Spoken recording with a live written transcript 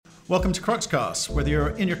Welcome to Cruxcast. Whether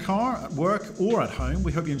you're in your car, at work, or at home,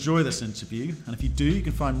 we hope you enjoy this interview. And if you do, you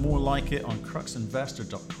can find more like it on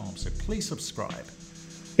cruxinvestor.com. So please subscribe.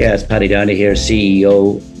 Yeah, it's Paddy Downey here,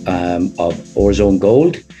 CEO of Orezone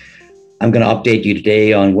Gold. I'm going to update you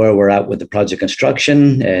today on where we're at with the project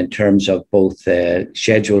construction in terms of both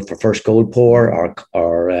schedule for first gold pour,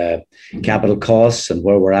 our capital costs and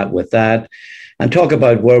where we're at with that, and talk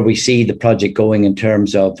about where we see the project going in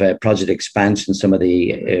terms of project expansion, some of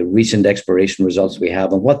the recent exploration results we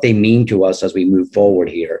have and what they mean to us as we move forward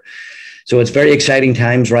here. So it's very exciting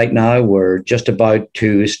times right now. We're just about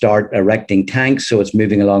to start erecting tanks, so it's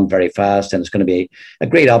moving along very fast, and it's going to be a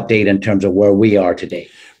great update in terms of where we are today.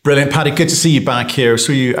 Brilliant, Paddy. Good to see you back here.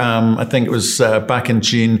 So you, I think it was back in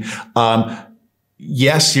June.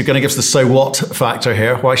 Yes, you're going to give us the so what factor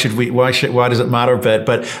here. Why does it matter a bit?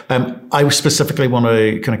 But I specifically want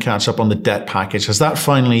to kind of catch up on the debt package. Has that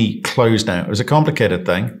finally closed now? It was a complicated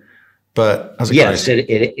thing, but has it closed? Yes,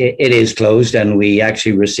 it is closed, and we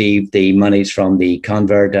actually received the monies from the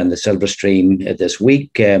convert and the silver stream this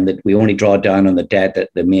week. That we only draw down on the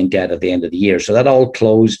main debt at the end of the year. So that all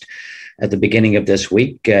closed at the beginning of this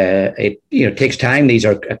week. It takes time. These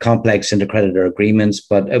are complex intercreditor agreements,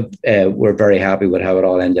 but we're very happy with how it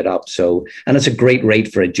all ended up. So, and it's a great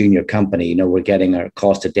rate for a junior company. We're getting our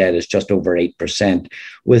cost of debt is just over 8%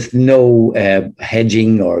 with no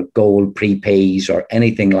hedging or gold prepays or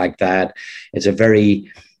anything like that. It's a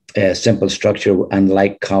very simple structure and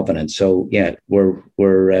like covenant. So yeah, we're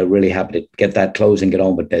really happy to get that closed and get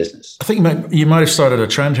on with business. I think you might have started a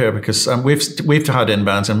trend here because we've had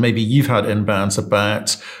inbounds, and maybe you've had inbounds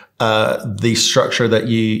about the structure that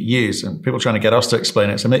you use, and people trying to get us to explain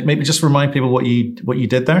it. So maybe just remind people what you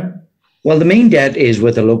did there. Well, the main debt is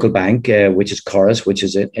with a local bank, which is Coris, which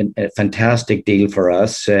is a fantastic deal for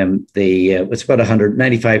us. It's about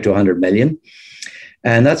 95 to 100 million.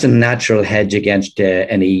 And that's a natural hedge against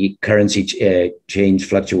any currency change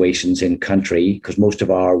fluctuations in country, because most of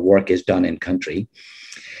our work is done in country.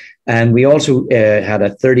 And we also had a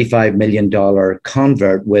 $35 million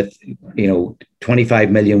convert with, 25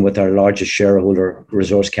 million with our largest shareholder,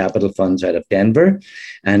 Resource Capital Funds out of Denver,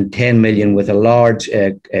 and 10 million with a large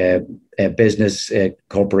business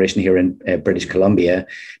corporation here in British Columbia,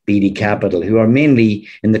 BD Capital, who are mainly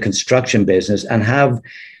in the construction business and have,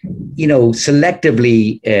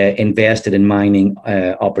 selectively invested in mining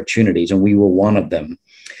opportunities, and we were one of them.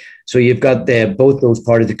 So you've got both those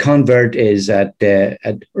parties. The convert is at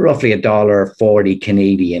roughly $1.40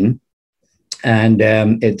 Canadian, and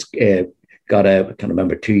it's got a, I can't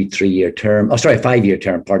remember, 5-year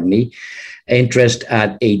term, pardon me, interest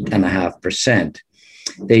at 8.5%.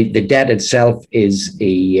 The debt itself is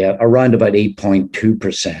around about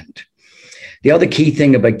 8.2%. The other key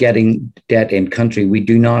thing about getting debt in country, we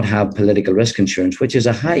do not have political risk insurance, which is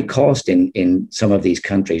a high cost in some of these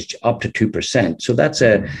countries, up to 2%. So that's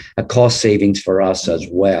a cost savings for us as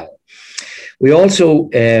well. We also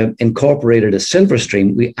incorporated a silver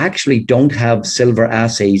stream. We actually don't have silver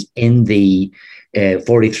assays in the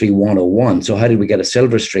 43-101. So how did we get a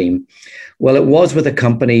silver stream? Well, it was with a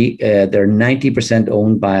company. They're 90%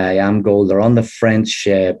 owned by IAMGOLD. They're on the French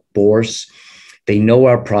bourse. They know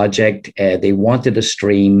our project. They wanted a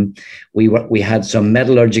stream. We had some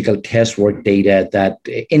metallurgical test work data that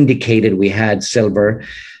indicated we had silver.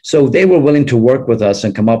 So they were willing to work with us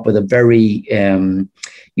and come up with a very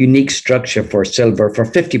unique structure for silver for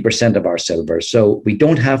 50% of our silver. So we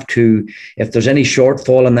don't have to, if there's any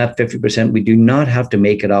shortfall in that 50%, we do not have to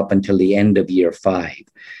make it up until the end of year 5.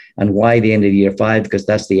 And why the end of year 5? Because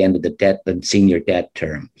that's the end of the senior debt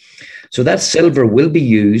term. So that silver will be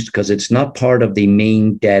used, because it's not part of the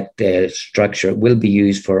main debt structure. It will be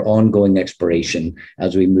used for ongoing exploration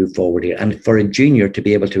as we move forward here. And for a junior to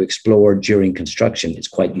be able to explore during construction is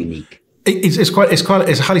quite unique. It's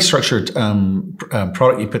a highly structured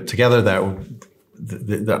product you put together there, or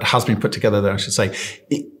that has been put together there, I should say.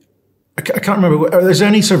 I can't remember. Are there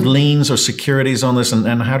any sort of liens or securities on this,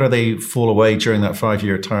 and how do they fall away during that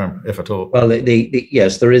 5-year term, if at all? Well,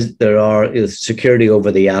 yes, there are security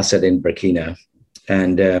over the asset in Burkina,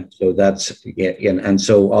 and so that's and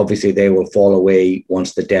so obviously they will fall away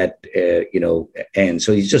once the debt ends.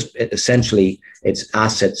 So it's just essentially it's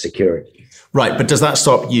asset security. Right, but does that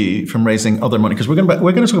stop you from raising other money? Because we're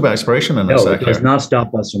going to talk about exploration in a second. No, it does not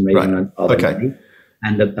stop us from raising other money.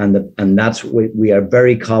 And that's we are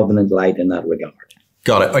very covenant light in that regard.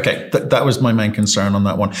 Got it. Okay, that was my main concern on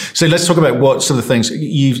that one. So let's talk about what sort of things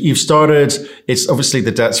you've started. It's obviously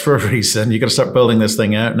the debt's for a reason. You've got to start building this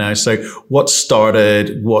thing out now. So what's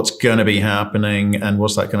started? What's going to be happening? And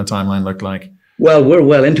what's that kind of timeline look like? Well, we're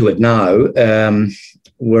well into it now.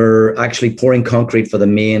 We're actually pouring concrete for the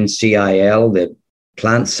main CIL. The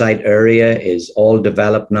plant site area is all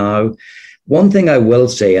developed now. One thing I will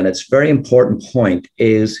say, and it's a very important point,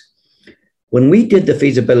 is when we did the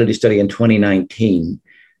feasibility study in 2019,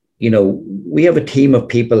 we have a team of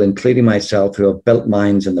people, including myself, who have built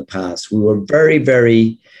mines in the past. We were very,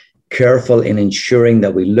 very careful in ensuring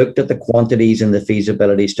that we looked at the quantities in the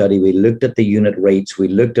feasibility study. We looked at the unit rates. We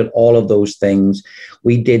looked at all of those things.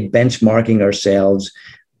 We did benchmarking ourselves.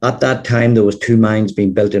 At that time, there was 2 mines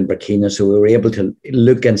being built in Burkina. So we were able to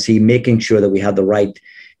look and see, making sure that we had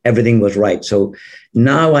everything was right. So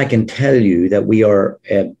now I can tell you that we are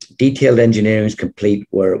detailed engineering is complete,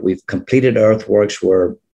 where we've completed earthworks.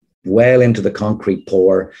 We're well into the concrete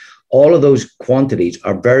pour. All of those quantities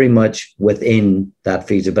are very much within that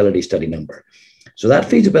feasibility study number. So that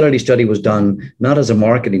feasibility study was done not as a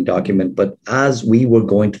marketing document, but as we were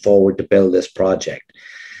going forward to build this project.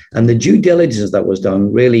 And the due diligence that was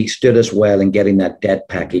done really stood us well in getting that debt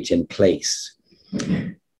package in place.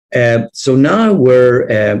 So now we're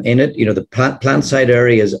in it. The plant site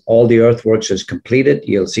area is all the earthworks is completed.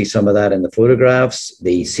 You'll see some of that in the photographs.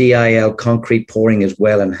 The CIL concrete pouring is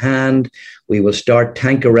well in hand. We will start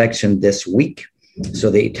tank erection this week. So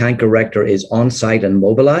the tank erector is on site and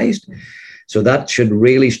mobilized. So that should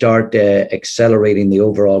really start accelerating the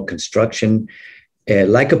overall construction.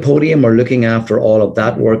 Lycopodium are looking after all of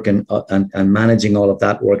that work and managing all of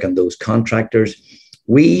that work and those contractors.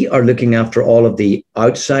 We are looking after all of the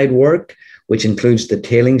outside work, which includes the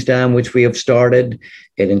tailings dam, which we have started.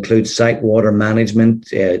 It includes site water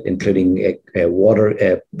management, including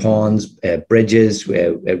water ponds, bridges,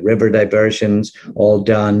 river diversions, all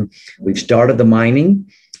done. We've started the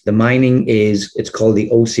mining. The mining it's called the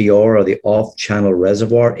OCR, or the off-channel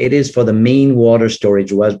reservoir. It is for the main water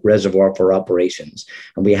storage reservoir for operations.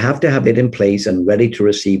 And we have to have it in place and ready to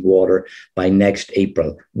receive water by next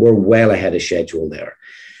April. We're well ahead of schedule there.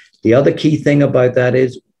 The other key thing about that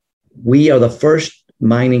is we are the first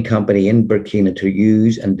mining company in Burkina to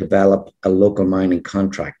use and develop a local mining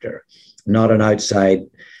contractor, not an outside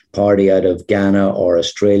party out of Ghana or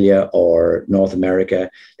Australia or North America.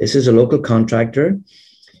 This is a local contractor.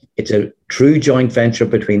 It's a true joint venture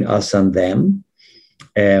between us and them.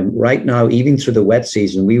 Right now, even through the wet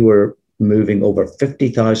season, we were moving over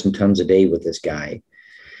 50,000 tons a day with this guy.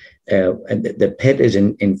 And the pit is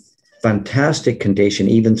in fantastic condition,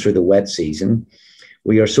 even through the wet season.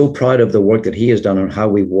 We are so proud of the work that he has done and how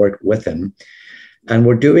we've worked with him. And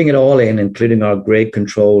we're doing it all including our grade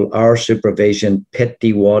control, our supervision, pit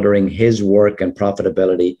dewatering, his work and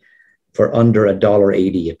profitability for under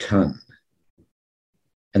 $1.80 a ton.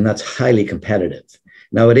 And that's highly competitive.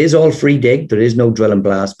 Now, it is all free dig. There is no drill and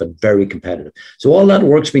blast, but very competitive. So all that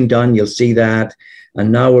work's been done. You'll see that.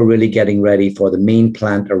 And now we're really getting ready for the main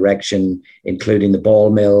plant erection, including the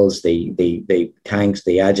ball mills, the tanks,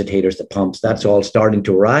 the agitators, the pumps. That's all starting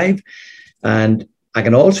to arrive. And I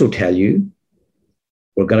can also tell you,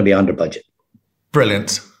 we're going to be under budget.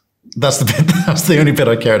 Brilliant. That's the bit. That's the only bit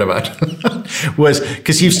I cared about. Was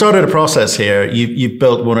because you've started a process here. You've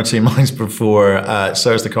built 1 or 2 mines before.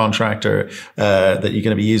 So is the contractor that you're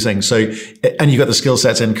going to be using. So, and you've got the skill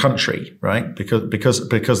sets in country, right? Because of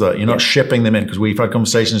that, you're not shipping them in. Because we've had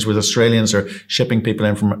conversations with Australians who are shipping people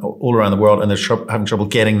in from all around the world, and they're having trouble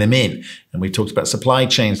getting them in. And we talked about supply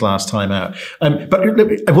chains last time out. But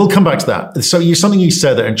I will come back to that. So, something you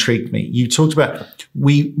said that intrigued me. You talked about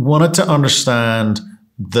we wanted to understand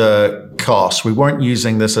the cost. We weren't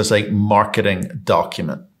using this as a marketing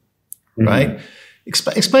document, right?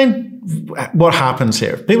 Explain what happens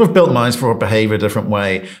here. People have built mines for behave a different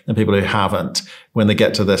way than people who haven't when they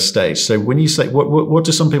get to this stage. So when you say, what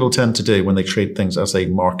do some people tend to do when they treat things as a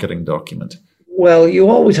marketing document? Well, you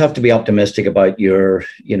always have to be optimistic about your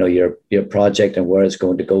project and where it's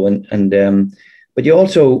going to go. But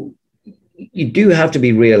you do have to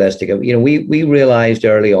be realistic. We realized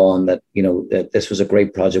early on that, that this was a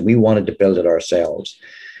great project. We wanted to build it ourselves.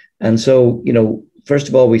 And so, first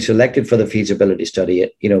of all, we selected for the feasibility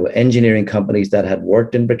study, engineering companies that had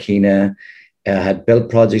worked in Burkina, had built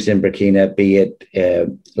projects in Burkina, be it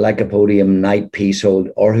Lycopodium, Knight, Peacehold,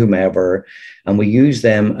 or whomever, and we used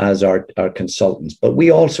them as our consultants. But we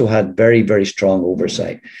also had very, very strong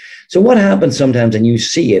oversight. So what happens sometimes, and you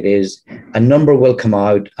see it, is a number will come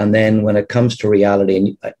out, and then when it comes to reality,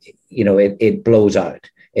 and it blows out.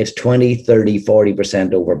 It's 20, 30,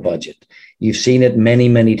 40% over budget. You've seen it many,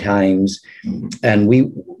 many times. And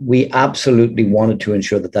we absolutely wanted to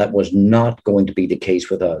ensure that was not going to be the case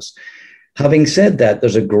with us. Having said that,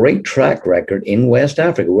 there's a great track record in West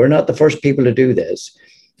Africa. We're not the first people to do this.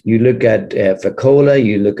 You look at Fekola,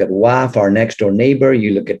 you look at WAF, our next door neighbor,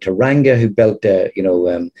 you look at Teranga, who built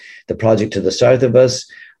the project to the south of us.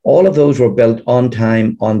 All of those were built on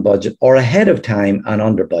time, on budget, or ahead of time and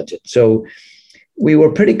under budget. So we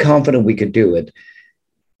were pretty confident we could do it.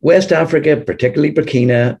 West Africa, particularly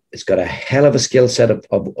Burkina, it's got a hell of a skill set of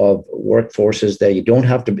workforces there. You don't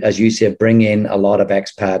have to, as you said, bring in a lot of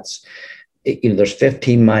expats. There's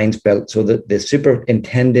 15 mines built. So the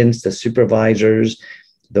superintendents, the supervisors,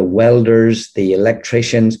 the welders, the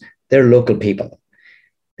electricians, they're local people.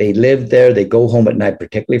 They live there, they go home at night,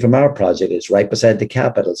 particularly from our project. It's right beside the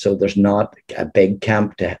capital. So there's not a big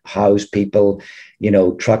camp to house people,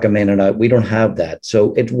 truck them in and out. We don't have that.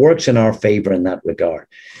 So it works in our favor in that regard.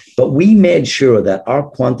 But we made sure that our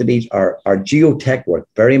quantities, our geotech work,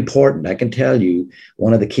 very important. I can tell you,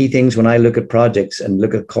 one of the key things when I look at projects and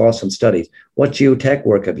look at costs and studies, what geotech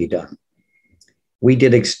work have you done? We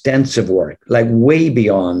did extensive work, like way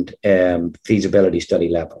beyond feasibility study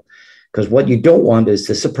level. Because what you don't want is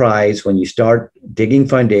the surprise when you start digging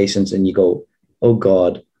foundations and you go, oh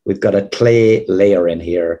God, we've got a clay layer in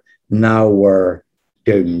here. Now we're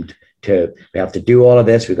doomed we have to do all of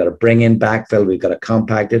this. We've got to bring in backfill. We've got to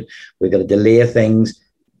compact it. We've got to delay things.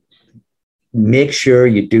 Make sure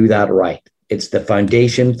you do that right. It's the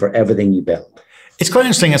foundation for everything you build. It's quite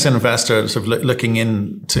interesting as an investor sort of looking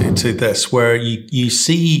into this, where you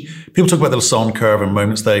see people talk about the Lassonde curve and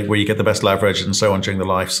moments where you get the best leverage and so on during the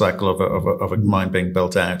life cycle of a mine being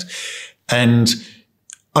built out. And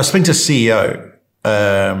I was speaking to a CEO,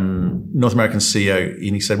 North American CEO,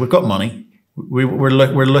 and he said, we've got money. We're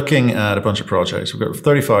looking at a bunch of projects. We've got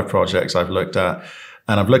 35 projects I've looked at,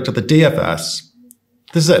 and I've looked at the DFS.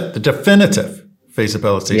 This is it, the definitive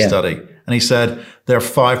feasibility study. And he said, there are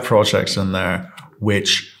 5 projects in there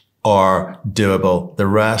which are doable. The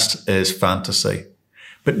rest is fantasy.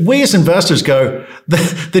 But we as investors go, the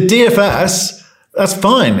DFS, that's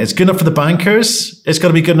fine. It's good enough for the bankers. It's got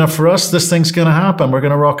to be good enough for us. This thing's going to happen. We're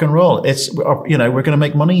going to rock and roll. We're going to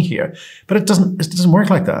make money here. But it doesn't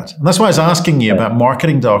work like that. And that's why I was asking you about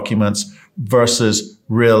marketing documents versus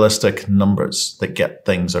realistic numbers that get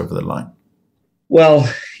things over the line. Well,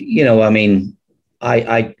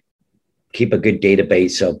 I keep a good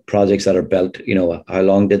database of projects that are built. How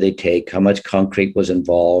long did they take? How much concrete was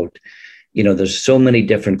involved? There's so many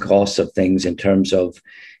different costs of things in terms of,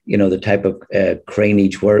 the type of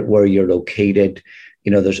craneage, where you're located.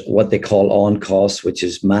 There's what they call on costs, which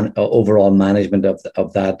is overall management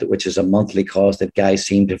of that, which is a monthly cost that guys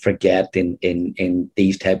seem to forget in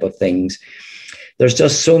these type of things. There's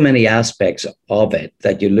just so many aspects of it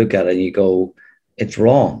that you look at it and you go, it's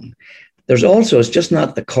wrong. There's also, it's just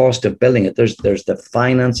not the cost of building it. There's the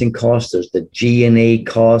financing cost, there's the G&A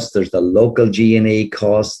cost, there's the local G&A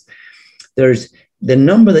cost. There's the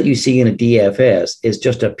number that you see in a DFS is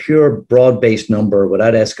just a pure broad-based number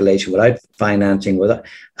without escalation, without financing,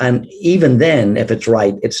 and even then, if it's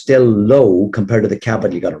right, it's still low compared to the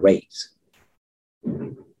capital you got to raise.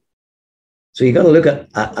 So you got to look at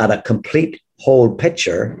a complete whole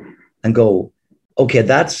picture and go, okay,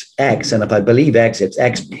 that's X, and if I believe X, it's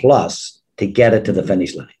X plus to get it to the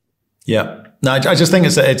finish line. Yeah. No, I just think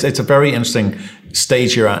it's a very interesting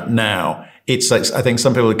stage you're at now. It's like, I think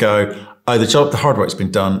some people would go, oh, the hard work's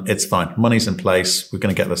been done. It's fine. Money's in place. We're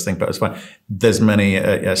going to get this thing, but it's fine. There's many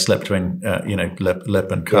slip between,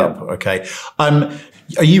 lip and cup. Yeah. Okay.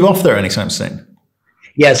 Are you off there anytime soon?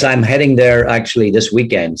 Yes, I'm heading there actually this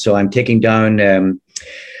weekend. So I'm taking down,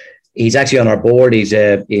 he's actually on our board. He's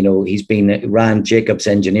ran Jacobs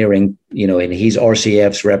Engineering, and he's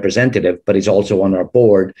RCF's representative, but he's also on our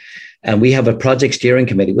board. And we have a project steering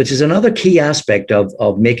committee, which is another key aspect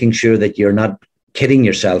of making sure that you're not kidding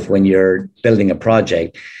yourself when you're building a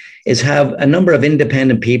project, is have a number of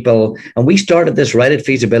independent people. And we started this right at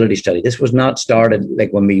feasibility study. This was not started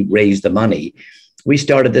like when we raised the money. We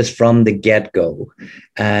started this from the get-go.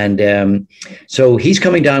 And so he's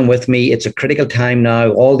coming down with me. It's a critical time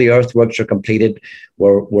now. All the earthworks are completed.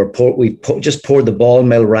 We've just poured the ball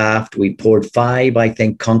mill raft. We poured 5, I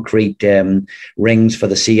think, concrete rings for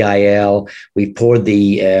the CIL. We poured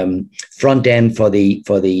the front end for the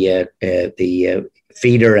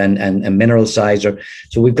feeder and mineral sizer.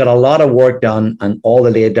 So we've got a lot of work done, and all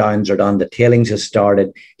the laydowns are done. The tailings has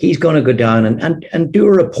started. He's going to go down and do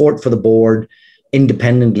a report for the board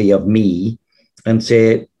independently of me and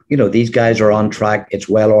say, these guys are on track. It's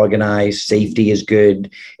well organized. Safety is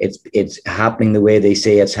good. It's happening the way they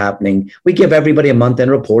say it's happening. We give everybody a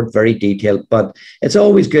month-end report, very detailed, but it's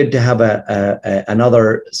always good to have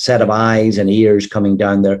another set of eyes and ears coming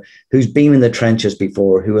down there who's been in the trenches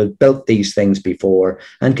before, who has built these things before,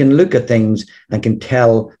 and can look at things and can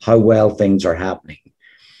tell how well things are happening.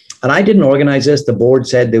 And I didn't organize this. The board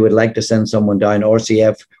said they would like to send someone down.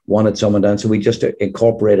 RCF wanted someone down. So we just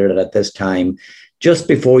incorporated it at this time, just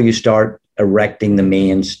before you start erecting the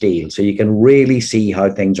main steel. So you can really see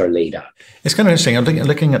how things are laid out. It's kind of interesting. I'm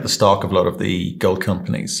looking at the stock of a lot of the gold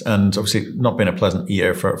companies, and obviously not been a pleasant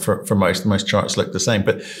year for most. Most charts look the same,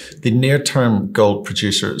 but the near-term gold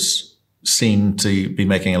producers seem to be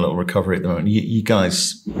making a little recovery at the moment. You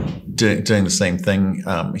guys doing the same thing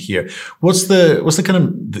here. What's the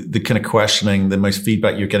kind of questioning, the most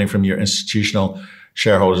feedback you're getting from your institutional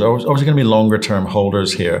shareholders? Obviously going to be longer term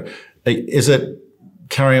holders here. Is it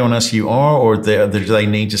carry on as you are, or do they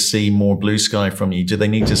need to see more blue sky from you? Do they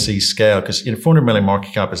need to see scale? Because 400 million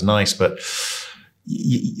market cap is nice, but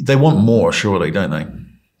they want more, surely, don't they?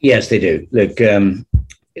 Yes, they do.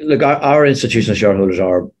 Look, our institutional shareholders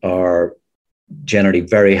are generally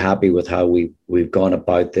very happy with how we've gone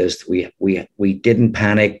about this. We didn't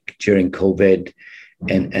panic during COVID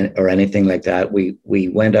and or anything like that. We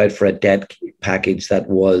went out for a debt package that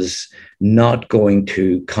was not going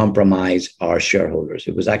to compromise our shareholders.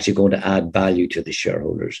 It was actually going to add value to the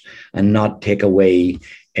shareholders and not take away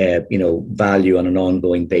value on an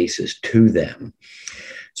ongoing basis to them.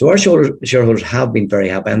 So our shareholders have been very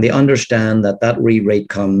happy, and they understand that re-rate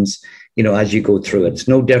comes, as you go through it. It's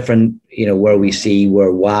no different, where we see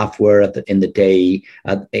where WAF were at the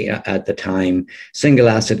time. Single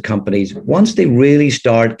asset companies, once they really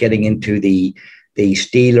start getting into the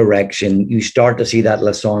steel erection, you start to see that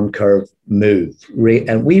Lassonde curve move.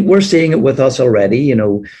 And we're seeing it with us already.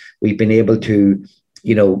 We've been able to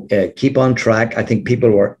keep on track. I think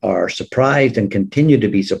people are surprised and continue to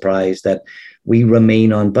be surprised that we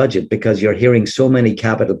remain on budget, because you're hearing so many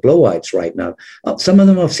capital blowouts right now. Some of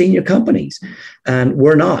them are senior companies, and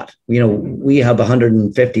we're not. We have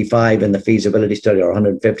 155 in the feasibility study, or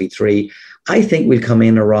 153. I think we'll come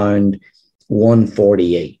in around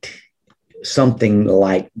 148, something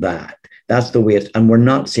like that. That's the way it's, and we're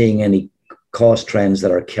not seeing any cost trends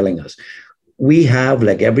that are killing us. We have,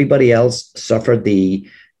 like everybody else, suffered the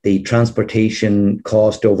transportation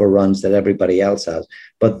cost overruns that everybody else has.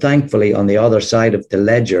 But thankfully, on the other side of the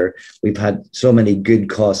ledger, we've had so many good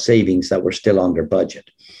cost savings that we're still under budget.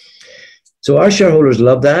 So our shareholders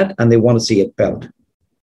love that, and they want to see it built.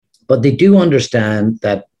 But they do understand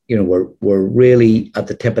that we're really at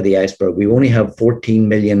the tip of the iceberg. We only have 14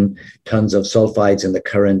 million tons of sulfides in the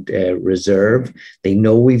current reserve. They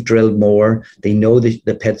know we've drilled more. They know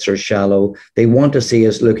the pits are shallow. They want to see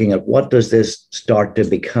us looking at what does this start to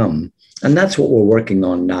become. And that's what we're working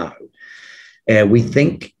on now. We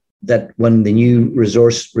think that when the new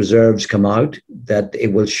reserves come out, that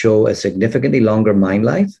it will show a significantly longer mine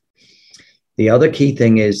life. The other key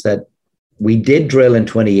thing is that we did drill in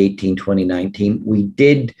 2018, 2019. We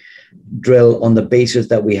did drill on the basis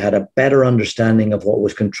that we had a better understanding of what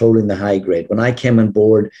was controlling the high grade. When I came on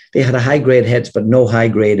board, they had a high grade hits, but no high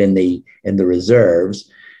grade in the reserves,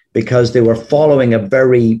 because they were following a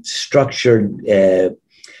very structured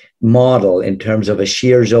model in terms of a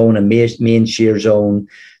shear zone, a main shear zone.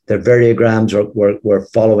 Their variograms were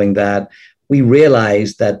following that. We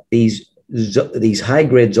realized that these high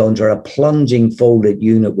grade zones are a plunging folded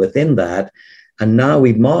unit within that. And now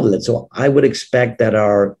we've modeled it. So I would expect that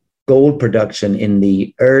our gold production in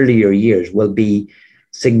the earlier years will be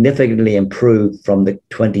significantly improved from the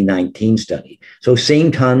 2019 study. So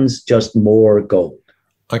same tons, just more gold.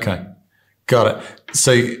 Okay, got it.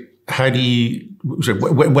 So how do you,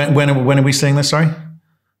 when are we seeing this, sorry?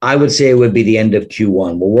 I would say it would be the end of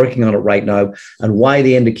Q1. We're working on it right now. And why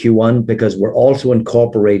the end of Q1? Because we're also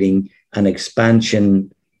incorporating an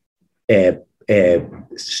expansion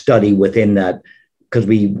study within that, because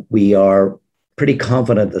we are pretty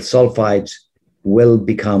confident the sulfides will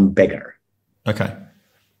become bigger. Okay.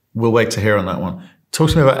 We'll wait to hear on that one. Talk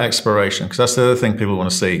to me about exploration, because that's the other thing people want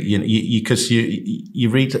to see. Because you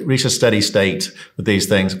reach a steady state with these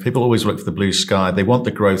things. People always look for the blue sky. They want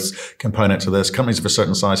the growth component to this. Companies of a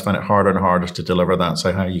certain size find it harder and harder to deliver that.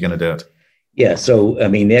 So how are you going to do it? Yeah, so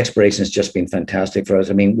the exploration has just been fantastic for us.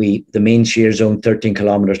 The main shear zone, 13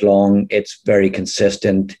 kilometers long, it's very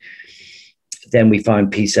consistent. Then we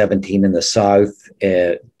found P17 in the south,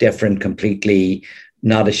 different completely,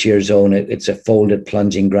 not a shear zone. It's a folded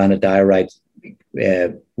plunging granodiorite,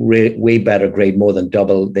 way better grade, more than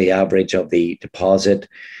double the average of the deposit.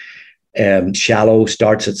 Shallow,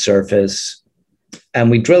 starts at surface. And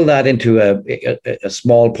we drilled that into a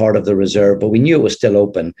small part of the reserve, but we knew it was still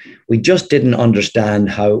open. We just didn't understand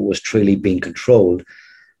how it was truly being controlled.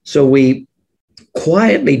 So we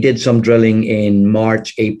quietly did some drilling in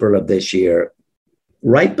March, April of this year,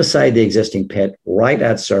 right beside the existing pit, right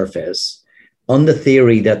at surface, on the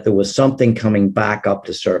theory that there was something coming back up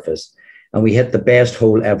to surface, and we hit the best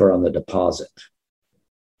hole ever on the deposit,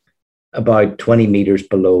 about 20 meters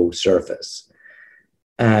below surface.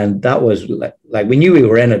 And that was like we knew we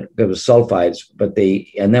were in it. There was sulfides,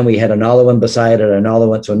 and then we had another one beside it, another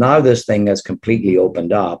one. So now this thing has completely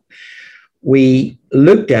opened up. We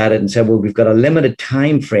looked at it and said, well, we've got a limited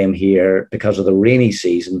time frame here because of the rainy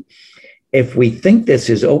season. If we think this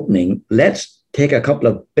is opening, let's take a couple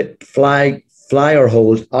of flyer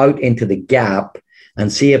holes out into the gap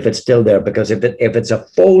and see if it's still there. Because if it's a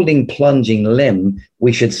folding, plunging limb,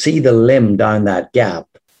 we should see the limb down that gap.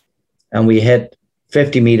 And we hit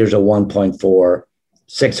 50 meters of 1.4,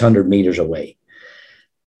 600 meters away.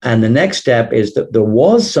 And the next step is that there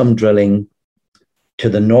was some drilling to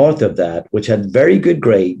the north of that, which had very good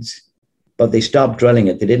grades, but they stopped drilling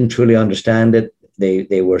it. They didn't truly understand it.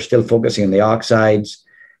 They were still focusing on the oxides,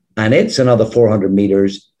 and it's another 400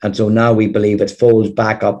 meters. And so now we believe it folds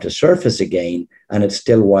back up to surface again, and it's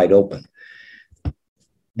still wide open.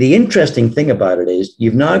 The interesting thing about it is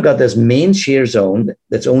you've now got this main shear zone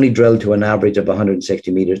that's only drilled to an average of 160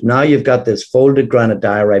 meters. Now you've got this folded granite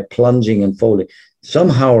diorite plunging and folding.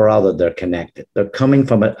 Somehow or other, they're connected. They're coming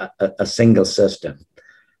from a single system.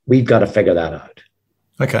 We've got to figure that out.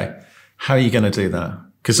 Okay. How are you going to do that?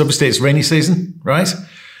 Because obviously it's rainy season, right?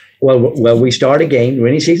 Well, we start again.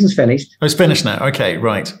 Rainy season's finished. Oh, it's finished now. Okay,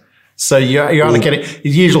 right. So you're getting the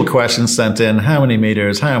usual questions sent in. How many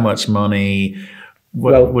meters? How much money?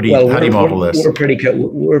 How do you model this? We're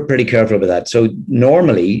pretty careful about that. So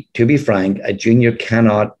normally, to be frank, a junior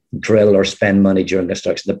cannot drill or spend money during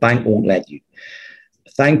construction. The bank won't let you.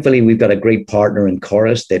 Thankfully, we've got a great partner in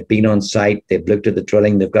Chorus. They've been on site. They've looked at the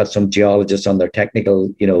drilling. They've got some geologists on their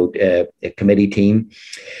technical, committee team.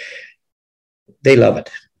 They love it.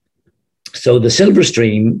 So the Silver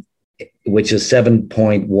Stream, which is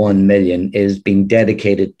 7.1 million, is being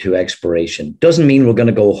dedicated to exploration. Doesn't mean we're going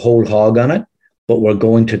to go whole hog on it, but we're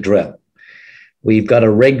going to drill. We've got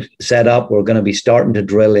a rig set up. We're going to be starting to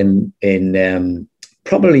drill in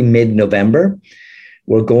probably mid-November.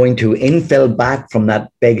 We're going to infill back from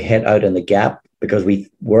that big hit out in the gap because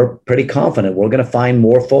we're pretty confident we're going to find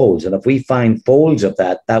more folds. And if we find folds of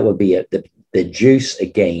that will be the juice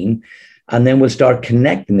again. And then we'll start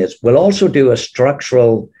connecting this. We'll also do a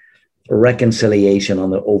structural reconciliation on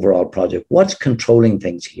the overall project. What's controlling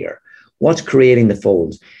things here? What's creating the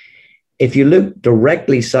folds? If you look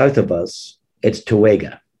directly south of us, it's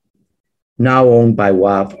Toega, now owned by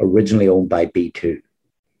WAF, originally owned by B2.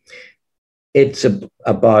 It's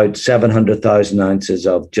about 700,000 ounces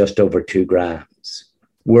of just over 2 grams.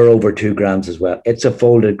 We're over 2 grams as well. It's a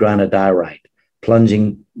folded granite diorite,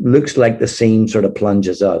 plunging, looks like the same sort of plunge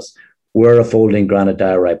as us. We're a folding granite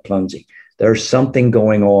diorite plunging. There's something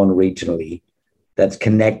going on regionally that's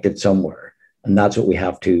connected somewhere, and that's what we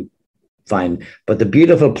have to find. But the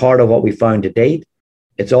beautiful part of what we found to date,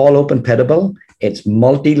 it's all open pitable. It's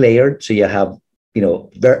multi-layered, so you have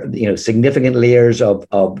significant layers of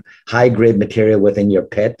high grade material within your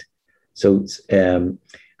pit. So,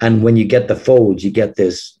 and when you get the folds, you get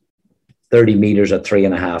this 30 meters or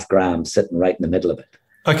 3.5 grams sitting right in the middle of it.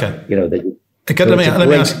 Okay.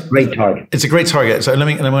 Great target. It's a great target. So I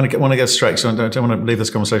want to get straight. So I don't want to leave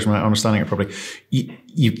this conversation without understanding it properly.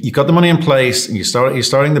 You've got the money in place, and you're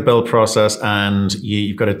starting the build process, and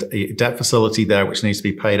you've got a debt facility there which needs to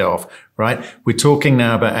be paid off. Right? We're talking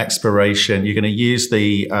now about exploration. You're going to use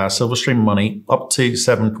the Silverstream money up to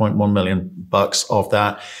 $7.1 million of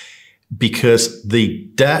that because the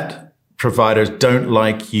debt providers don't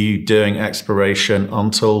like you doing exploration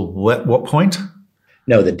until what point?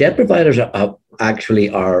 No, the debt providers are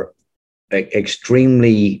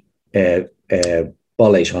extremely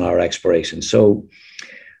bullish on our exploration. So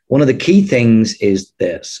one of the key things is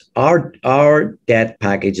this. Our debt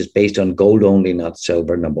package is based on gold only, not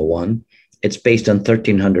silver, number one. It's based on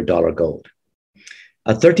 $1,300 gold.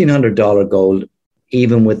 At $1,300 gold,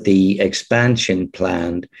 even with the expansion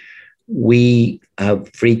planned, we have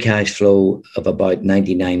free cash flow of about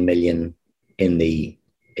 99 million in the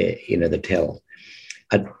till.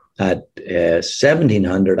 At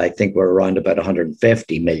 1,700, I think we're around about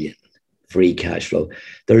 150 million free cash flow.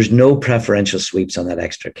 There's no preferential sweeps on that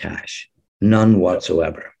extra cash, none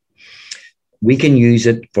whatsoever. We can use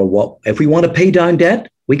it for if we want to pay down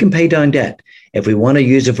debt, we can pay down debt. If we want to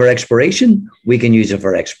use it for exploration, we can use it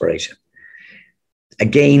for exploration.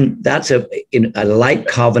 Again, that's a light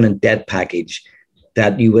covenant debt package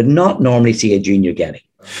that you would not normally see a junior getting.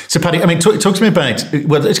 So, Paddy, talk to me about,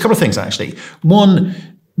 well, it's a couple of things, actually. One,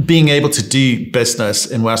 being able to do business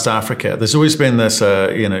in West Africa, there's always been this,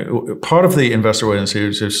 part of the investor audience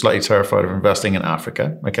who's slightly terrified of investing in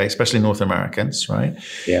Africa, okay, especially North Americans, right?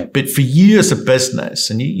 Yeah. But for you as a business,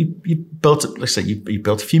 and you built, let's say you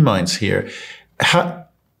built a few mines here,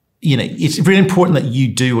 it's really important that you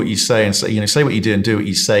do what you say and say what you do and do what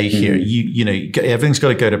you say here. Everything's got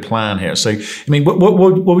to go to plan here. So, I mean, what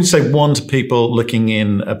would you say to people looking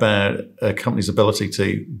in about a company's ability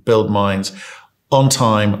to build mines on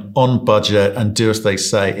time, on budget, and do as they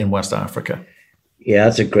say in West Africa? Yeah,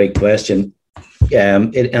 that's a great question.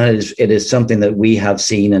 It is something that we have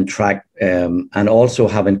seen and tracked, and also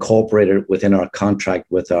have incorporated within our contract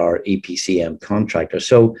with our EPCM contractor.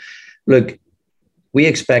 So, look, we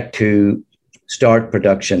expect to start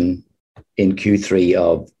production in Q3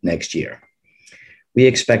 of next year. We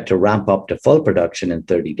expect to ramp up to full production in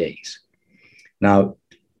 30 days. Now,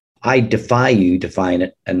 I defy you to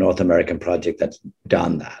find a North American project that's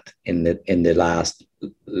done that in the last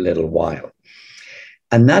little while.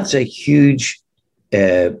 And that's a huge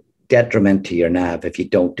detriment to your NAV if you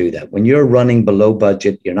don't do that. When you're running below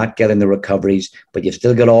budget, you're not getting the recoveries, but you've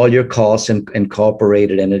still got all your costs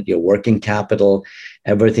incorporated in it, your working capital,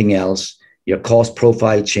 everything else, your cost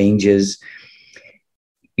profile changes.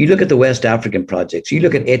 You look at the West African projects, you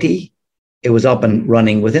look at Ity, it was up and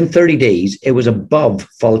running within 30 days. It was above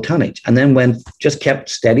full tonnage, and then just kept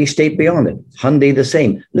steady state beyond it. Hyundai the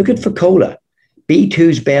same. Look at Fekola,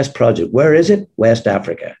 B2's best project. Where is it? West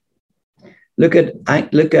Africa. Look at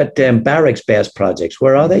Barrick's best projects.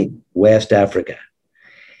 Where are they? West Africa.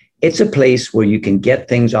 It's a place where you can get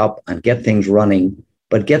things up and get things running,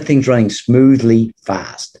 but get things running smoothly,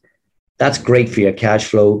 fast. That's great for your cash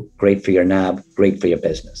flow, great for your NAV, great for your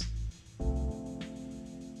business.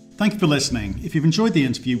 Thank you for listening. If you've enjoyed the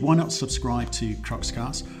interview, why not subscribe to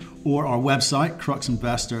Cruxcast or our website,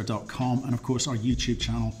 cruxinvestor.com, and of course our YouTube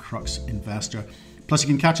channel, Crux Investor. Plus you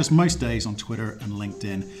can catch us most days on Twitter and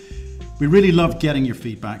LinkedIn. We really love getting your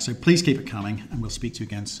feedback, so please keep it coming, and we'll speak to you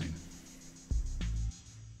again soon.